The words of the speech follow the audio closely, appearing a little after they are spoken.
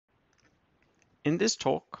In this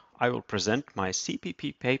talk, I will present my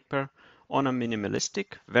CPP paper on a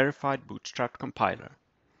minimalistic verified bootstrapped compiler.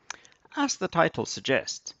 As the title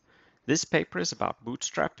suggests, this paper is about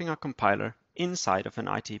bootstrapping a compiler inside of an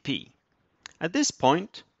ITP. At this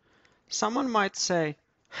point, someone might say,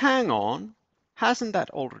 hang on, hasn't that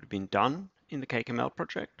already been done in the KKML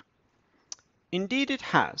project? Indeed it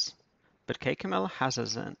has, but KKML has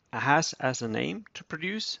as an aim to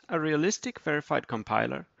produce a realistic verified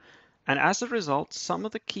compiler, and as a result, some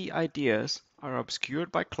of the key ideas are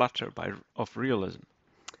obscured by clutter of realism.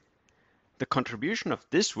 The contribution of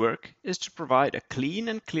this work is to provide a clean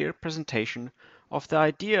and clear presentation of the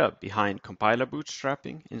idea behind compiler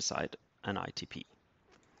bootstrapping inside an ITP.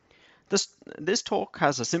 This talk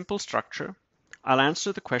has a simple structure. I'll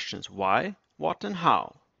answer the questions why, what, and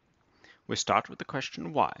how. We start with the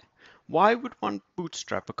question why. Why would one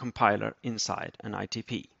bootstrap a compiler inside an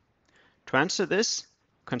ITP? To answer this,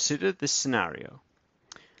 consider this scenario.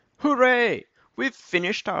 Hooray! We've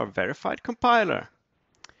finished our verified compiler.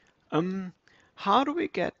 How do we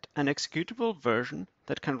get an executable version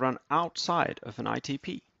that can run outside of an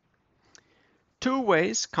ITP? Two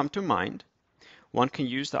ways come to mind. One can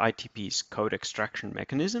use the ITP's code extraction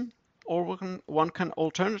mechanism, or one can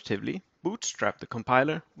alternatively bootstrap the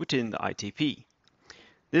compiler within the ITP.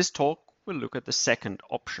 This talk will look at the second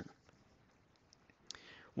option.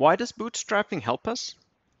 Why does bootstrapping help us?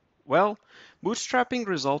 Well, bootstrapping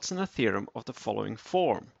results in a theorem of the following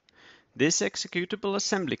form. This executable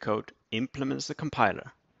assembly code implements the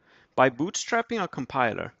compiler. By bootstrapping a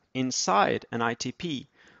compiler inside an ITP,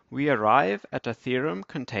 we arrive at a theorem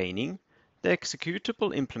containing the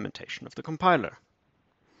executable implementation of the compiler.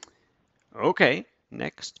 Okay,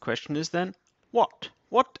 next question is then, what?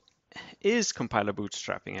 What is compiler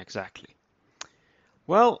bootstrapping exactly?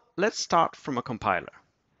 Well, let's start from a compiler.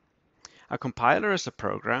 A compiler is a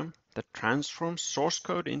program that transforms source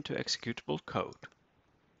code into executable code.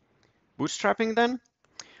 Bootstrapping then?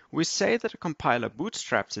 We say that a compiler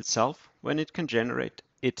bootstraps itself when it can generate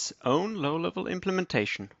its own low-level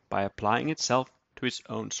implementation by applying itself to its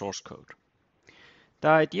own source code. The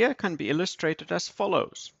idea can be illustrated as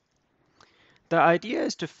follows. The idea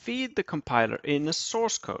is to feed the compiler in a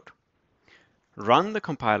source code, run the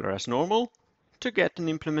compiler as normal to get an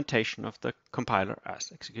implementation of the compiler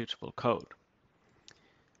as executable code.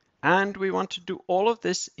 And we want to do all of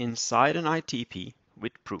this inside an ITP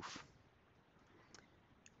with proof.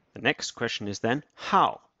 The next question is then,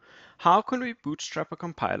 how? How can we bootstrap a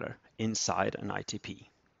compiler inside an ITP?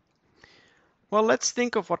 Well, let's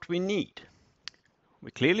think of what we need.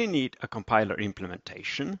 We clearly need a compiler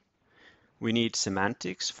implementation. We need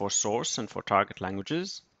semantics for source and for target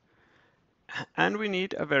languages. And we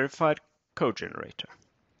need a verified code generator.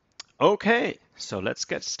 Okay, so let's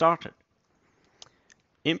get started.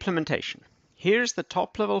 Implementation. Here's the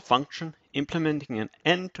top-level function implementing an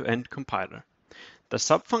end-to-end compiler. The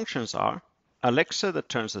subfunctions are a lexer that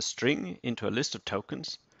turns a string into a list of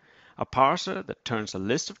tokens, a parser that turns a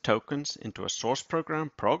list of tokens into a source program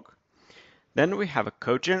prog. Then we have a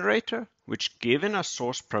code generator, which given a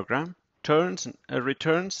source program,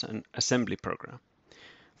 returns an assembly program.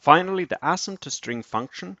 Finally, the asm to string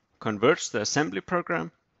function converts the assembly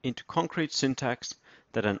program into concrete syntax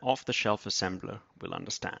that an off-the-shelf assembler will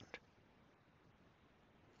understand.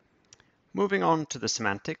 Moving on to the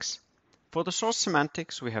semantics. For the source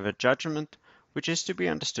semantics, we have a judgment which is to be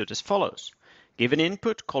understood as follows. Given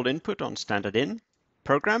input called input on standard in,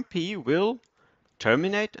 program P will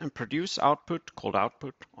terminate and produce output called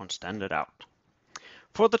output on standard out.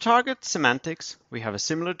 For the target semantics, we have a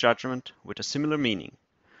similar judgment with a similar meaning.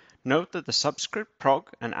 Note that the subscript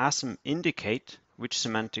prog and asm indicate which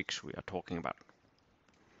semantics we are talking about.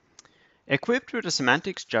 Equipped with a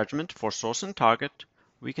semantics judgment for source and target,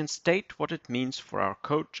 we can state what it means for our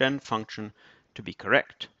code gen function to be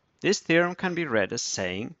correct. This theorem can be read as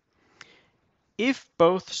saying, if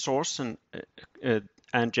both source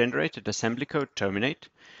and generated assembly code terminate,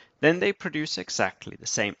 then they produce exactly the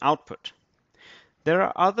same output. There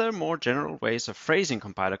are other more general ways of phrasing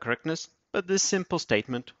compiler correctness, but this simple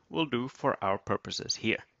statement will do for our purposes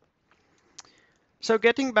here. So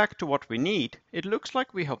getting back to what we need, it looks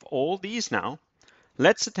like we have all these now.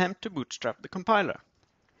 Let's attempt to bootstrap the compiler.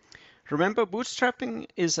 Remember, bootstrapping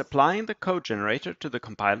is applying the code generator to the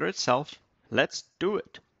compiler itself. Let's do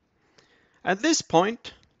it. At this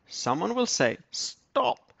point, someone will say,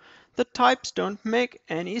 stop, the types don't make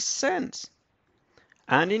any sense.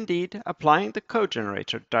 And indeed, applying the code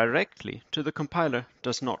generator directly to the compiler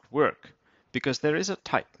does not work, because there is a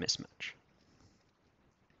type mismatch.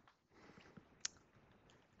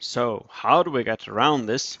 So how do we get around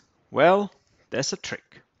this? Well, there's a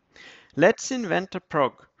trick. Let's invent a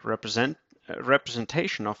prog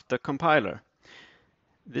representation of the compiler.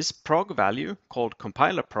 This prog value, called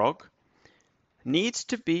compiler prog, needs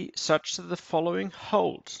to be such that the following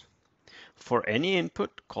holds. For any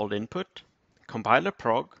input called input, compiler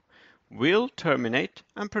prog will terminate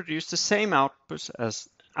and produce the same output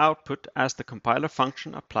as the compiler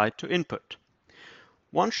function applied to input.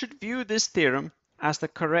 One should view this theorem as the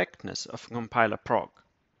correctness of compiler prog.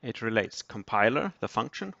 It relates compiler, the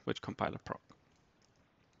function, with compiler prog.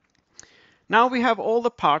 Now we have all the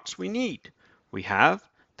parts we need. We have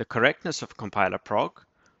the correctness of compiler prog,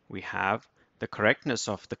 we have the correctness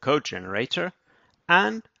of the code generator,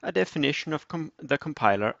 and a definition of the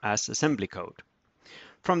compiler as assembly code.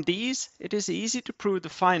 From these, it is easy to prove the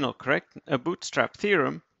final correct bootstrap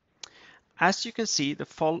theorem. As you can see,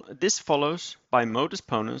 this follows by modus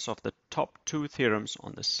ponens of the top two theorems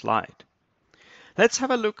on this slide. Let's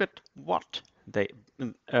have a look at what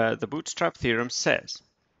the bootstrap theorem says.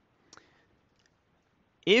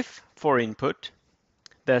 If, for input,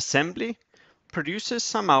 the assembly produces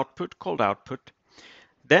some output called output,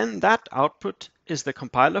 then that output is the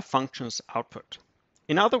compiler function's output.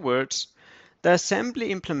 In other words, the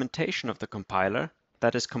assembly implementation of the compiler,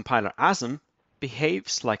 that is compiler asm,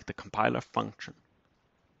 behaves like the compiler function.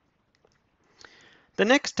 The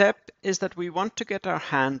next step is that we want to get our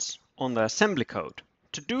hands on the assembly code.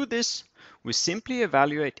 To do this, we simply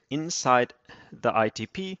evaluate inside the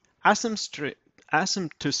ITP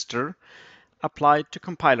asymptoster applied to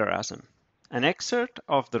compiler asm. An excerpt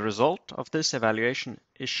of the result of this evaluation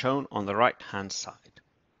is shown on the right-hand side.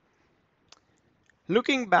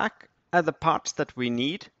 Looking back at the parts that we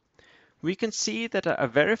need, we can see that a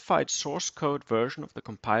verified source code version of the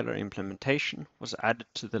compiler implementation was added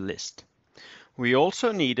to the list. We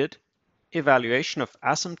also needed evaluation of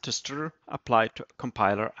asymptoster applied to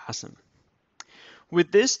compiler asm.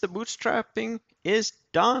 With this, the bootstrapping is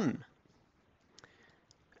done.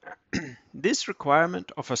 This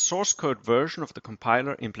requirement of a source code version of the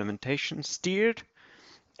compiler implementation steered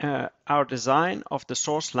our design of the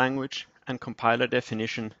source language and compiler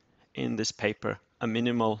definition in this paper, a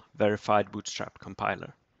minimal verified bootstrap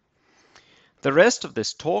compiler. The rest of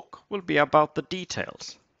this talk will be about the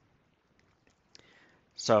details.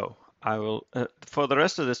 So for the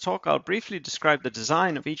rest of this talk, I'll briefly describe the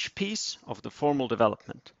design of each piece of the formal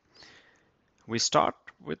development. We start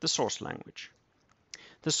with the source language.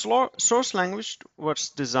 The source language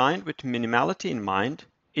was designed with minimality in mind.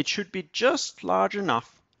 It should be just large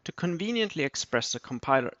enough to conveniently express a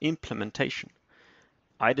compiler implementation.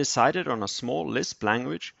 I decided on a small Lisp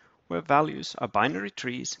language where values are binary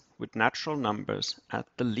trees with natural numbers at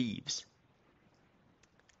the leaves.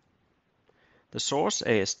 The source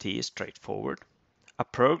AST is straightforward. A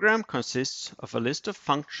program consists of a list of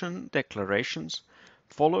function declarations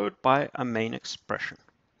followed by a main expression.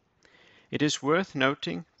 It is worth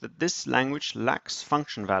noting that this language lacks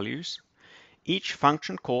function values. Each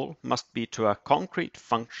function call must be to a concrete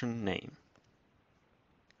function name.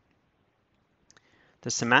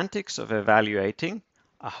 The semantics of evaluating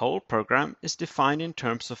a whole program is defined in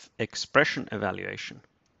terms of expression evaluation.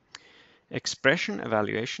 Expression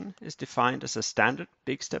evaluation is defined as a standard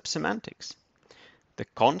big step semantics. The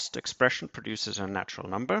const expression produces a natural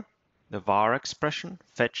number. The var expression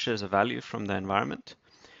fetches a value from the environment.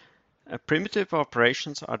 Primitive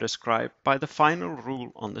operations are described by the final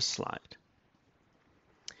rule on this slide.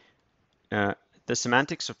 The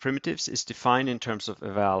semantics of primitives is defined in terms of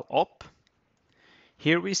eval op.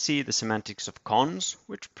 Here we see the semantics of cons,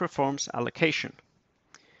 which performs allocation,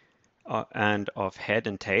 and of head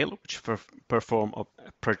and tail, which perform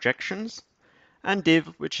projections, and div,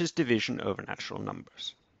 which is division over natural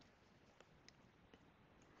numbers.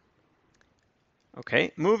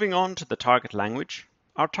 Okay, moving on to the target language.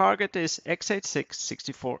 Our target is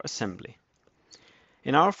x86-64 assembly.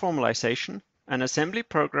 In our formalization, an assembly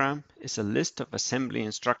program is a list of assembly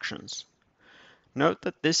instructions. Note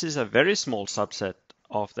that this is a very small subset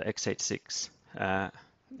of the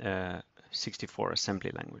x86-64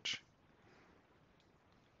 assembly language.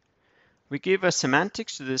 We give a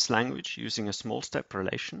semantics to this language using a small step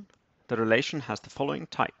relation. The relation has the following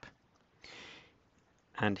type.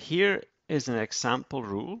 And here is an example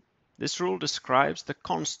rule. This rule describes the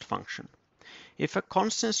const function. If a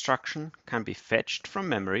const instruction can be fetched from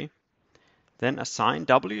memory, then assign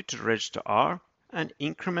W to register R and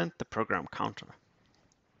increment the program counter.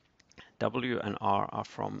 W and R are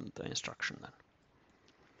from the instruction then.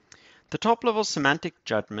 The top-level semantic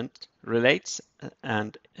judgment relates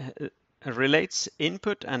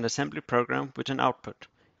input and assembly program with an output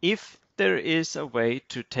if there is a way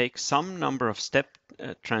to take some number of step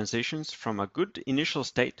transitions from a good initial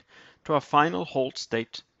state to a final halt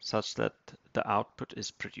state such that the output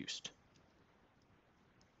is produced.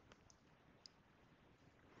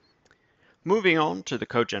 Moving on to the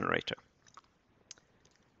code generator.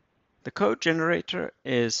 The code generator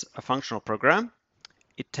is a functional program.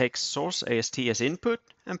 It takes source AST as input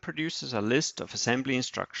and produces a list of assembly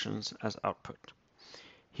instructions as output.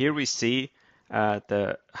 Here we see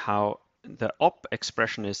how the op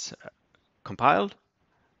expression is compiled,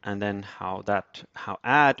 and then how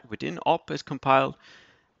add within op is compiled,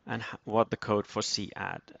 and what the code for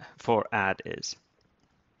add is.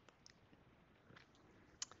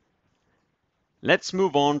 Let's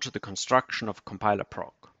move on to the construction of compiler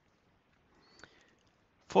prog.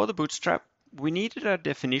 For the Bootstrap, we needed a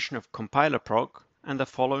definition of compiler prog and the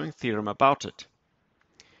following theorem about it.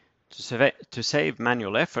 To save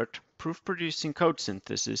manual effort, proof-producing code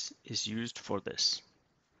synthesis is used for this.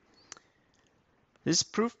 This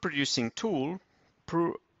proof-producing tool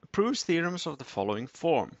proves theorems of the following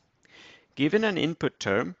form. Given an input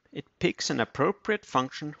term, it picks an appropriate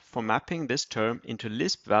function for mapping this term into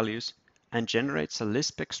Lisp values and generates a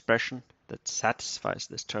Lisp expression that satisfies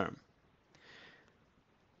this term.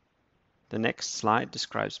 The next slide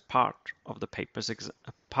describes part of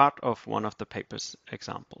one of the paper's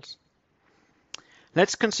examples.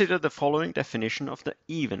 Let's consider the following definition of the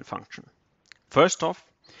even function. First off,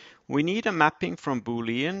 we need a mapping from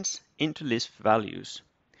Booleans into Lisp values.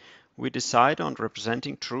 We decide on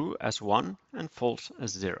representing true as 1 and false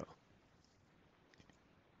as 0.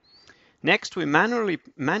 Next, we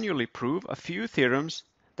manually prove a few theorems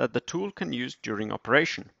that the tool can use during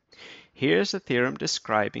operation. Here's a theorem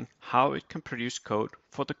describing how it can produce code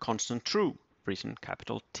for the constant true, written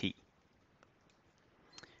capital T.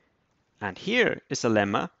 And here is a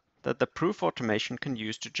lemma that the proof automation can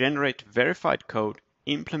use to generate verified code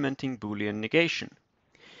implementing Boolean negation.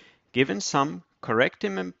 Given some correct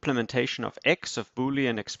implementation of x of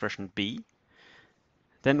Boolean expression b,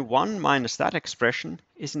 then 1 minus that expression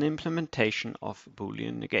is an implementation of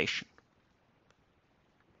Boolean negation.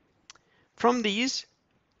 From these,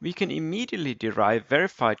 we can immediately derive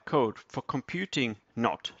verified code for computing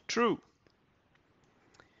not true.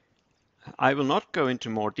 I will not go into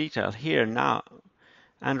more detail here now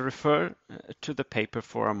and refer to the paper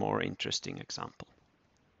for a more interesting example.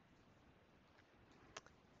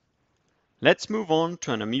 Let's move on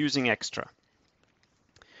to an amusing extra.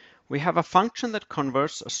 We have a function that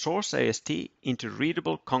converts a source AST into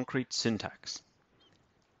readable concrete syntax.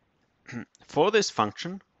 For this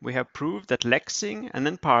function, we have proved that lexing and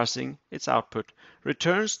then parsing its output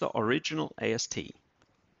returns the original AST.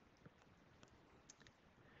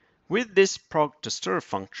 With this prog to stir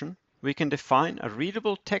function, we can define a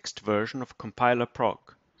readable text version of compiler prog,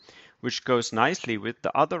 which goes nicely with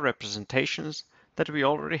the other representations that we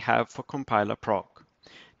already have for compiler prog,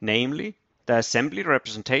 namely the assembly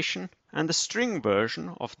representation and the string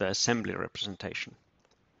version of the assembly representation.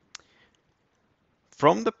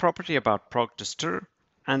 From the property about prog to stir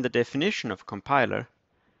and the definition of compiler,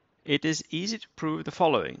 it is easy to prove the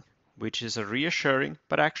following, which is a reassuring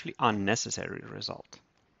but actually unnecessary result.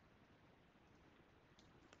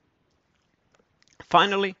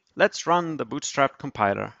 Finally, let's run the Bootstrap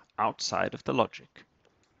compiler outside of the logic.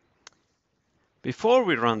 Before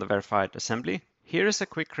we run the verified assembly, here is a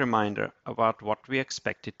quick reminder about what we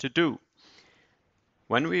expect it to do.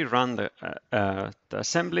 When we run the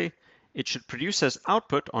assembly, it should produce as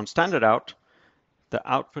output on standard out the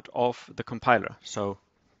output of the compiler, so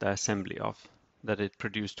the assembly that it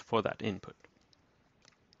produced for that input.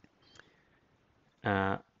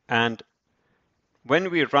 And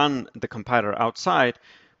when we run the compiler outside,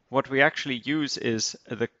 what we actually use is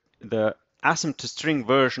the asm to string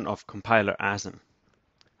version of compiler asm.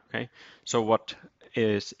 Okay, so what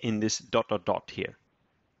is in this ... here.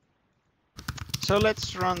 So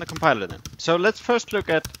let's run the compiler then. So let's first look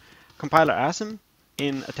at compiler asm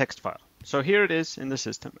in a text file. So here it is in the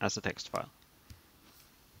system as a text file.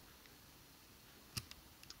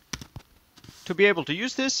 To be able to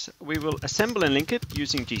use this, we will assemble and link it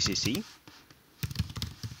using GCC.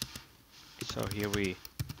 So here we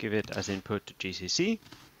give it as input to GCC.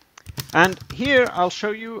 And here I'll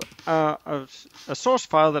show you a source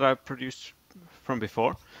file that I've produced from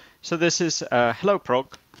before. So this is hello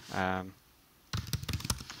prog.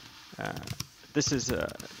 This is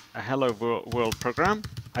a hello world program.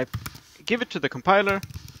 I give it to the compiler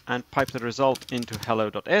and pipe the result into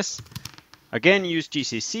hello.s. Again, use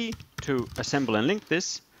GCC to assemble and link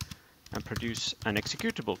this and produce an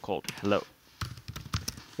executable called hello.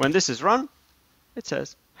 When this is run, it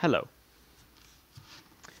says hello.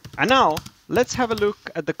 And now let's have a look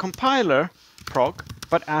at the compiler prog,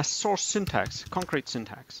 but as source syntax, concrete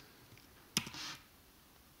syntax.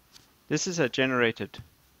 This is a generated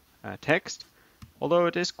text, although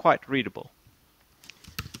it is quite readable.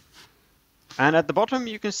 And at the bottom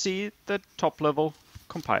you can see the top level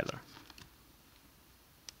compiler.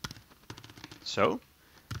 So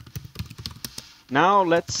now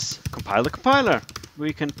let's compile the compiler.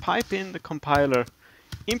 We can pipe in the compiler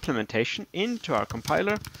implementation into our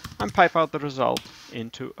compiler and pipe out the result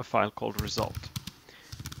into a file called result.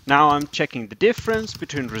 Now I'm checking the difference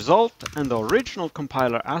between result and the original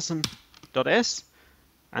compiler asm.s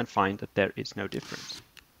and find that there is no difference,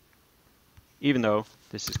 even though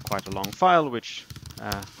this is quite a long file, which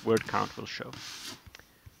word count will show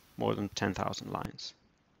more than 10,000 lines.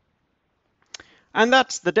 And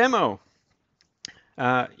that's the demo.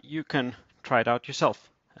 You can try it out yourself,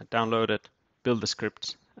 download it, build the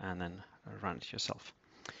scripts, and then run it yourself.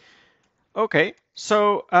 Okay,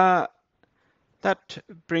 so that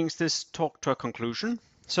brings this talk to a conclusion.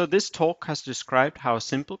 So this talk has described how a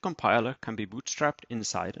simple compiler can be bootstrapped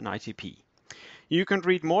inside an ITP. You can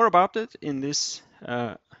read more about it in this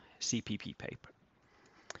CPP paper.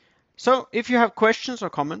 So if you have questions or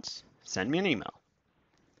comments, send me an email.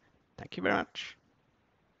 Thank you very much.